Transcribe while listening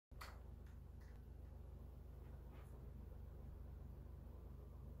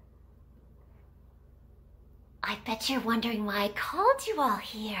I bet you're wondering why I called you all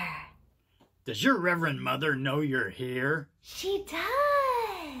here. Does your Reverend Mother know you're here? She does.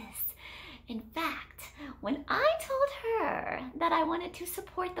 In fact, when I told her that I wanted to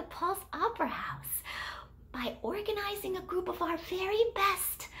support the Pulse Opera House by organizing a group of our very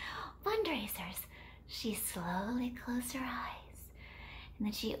best fundraisers, she slowly closed her eyes, and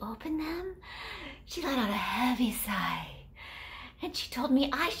then she opened them. She let out a heavy sigh, and she told me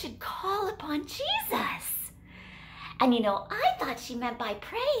I should call upon Jesus. And you know, I thought she meant by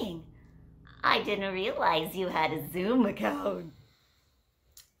praying. I didn't realize you had a Zoom account.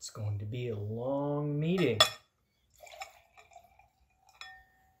 It's going to be a long meeting.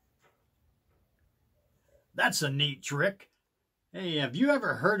 That's a neat trick. Hey, have you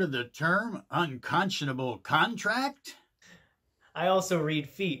ever heard of the term unconscionable contract? I also read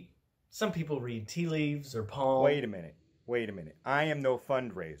feet. Some people read tea leaves or palm. Wait a minute. I am no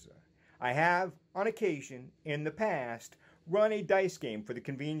fundraiser. I have, on occasion, in the past, run a dice game for the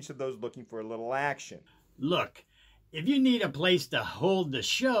convenience of those looking for a little action. Look, if you need a place to hold the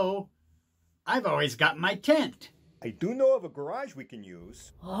show, I've always got my tent. I do know of a garage we can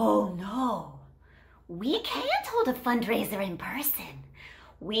use. Oh no, we can't hold a fundraiser in person.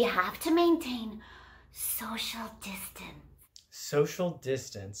 We have to maintain social distance. Social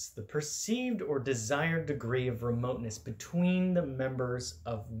distance, the perceived or desired degree of remoteness between the members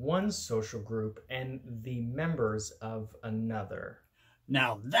of one social group and the members of another.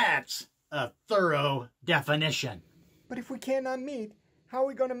 Now that's a thorough definition. But if we cannot meet, how are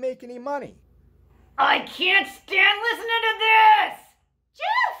we going to make any money? I can't stand listening to this!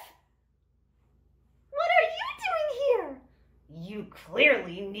 Jeff! What are you doing here? You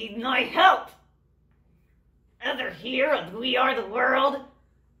clearly need my help. Ever hear of We Are the World?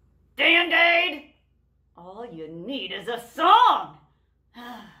 Band-Aid? All you need is a song.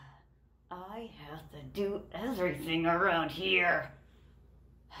 I have to do everything around here.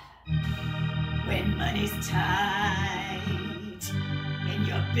 When money's tight and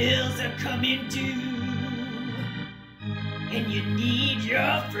your bills are coming due and you need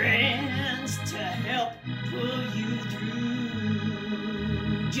your friends to help pull you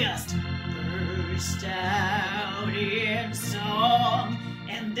through, just burst out in song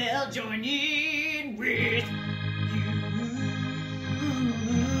and they'll join in with you.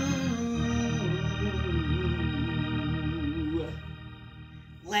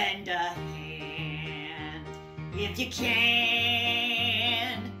 Lend a hand if you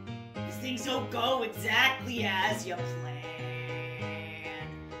can, 'cause things don't go exactly as you plan.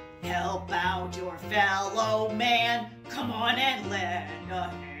 Help out your fellow man, come on and lend a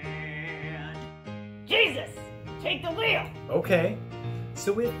hand. Jesus, take the wheel. Okay,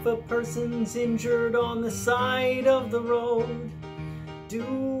 so if a person's injured on the side of the road, do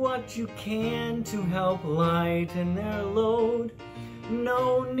what you can to help lighten their load.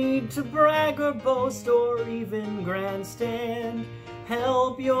 No need to brag or boast or even grandstand.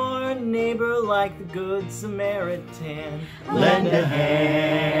 Help your neighbor like the Good Samaritan. Lend a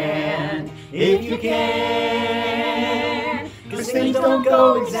hand if you can, 'cause things don't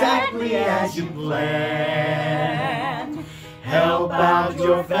go exactly as you plan. Help out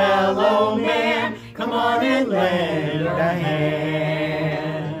your fellow man, come on and lend a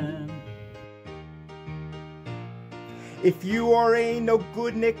hand. If you are a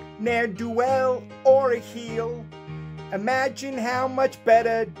no-good-nick, ne'er-do-well, or a heel, imagine how much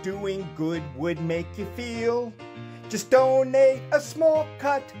better doing good would make you feel. Just donate a small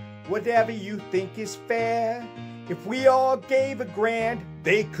cut, whatever you think is fair. If we all gave $1,000,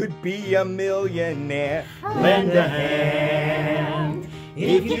 they could be a millionaire. Lend a hand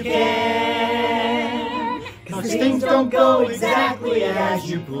if you can, 'cause things don't go exactly as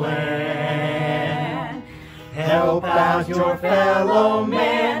you plan. Help out your fellow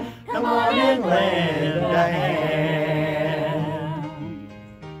man, come on and lend a hand.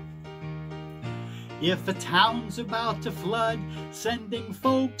 If a town's about to flood, sending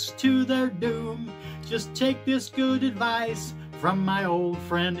folks to their doom, just take this good advice from my old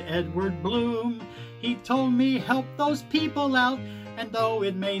friend Edward Bloom. He told me help those people out, and though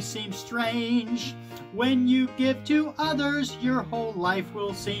it may seem strange, when you give to others, your whole life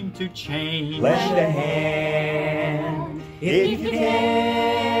will seem to change. Lend a hand if you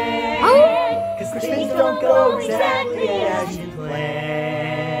can, 'cause things don't go exactly as you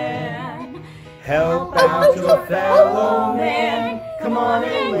plan. Help out your fellow man, come on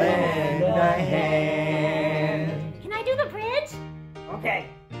and lend a hand. Can I do the bridge? Okay.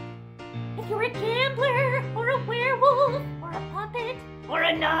 If you're a gambler, or a werewolf, or a puppet, or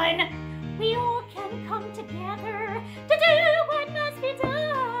a nun, we all can come together to do what must be done.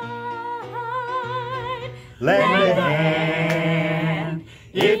 lend a hand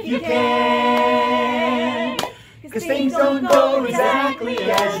if you can. 'Cause things don't go exactly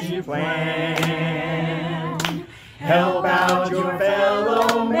as you plan. Help out your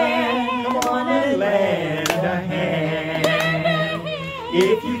fellow man, come on and lend a hand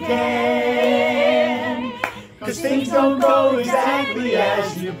if you can. 'Cause things don't go exactly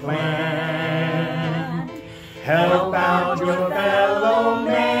as you plan. Help out your fellow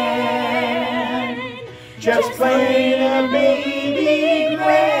man, just plain and maybe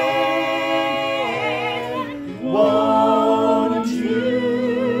grand. Won't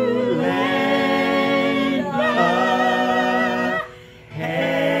you lend a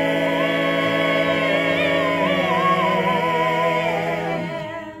hand?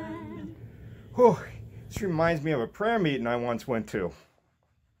 Whew, this reminds me of a prayer meeting I once went to.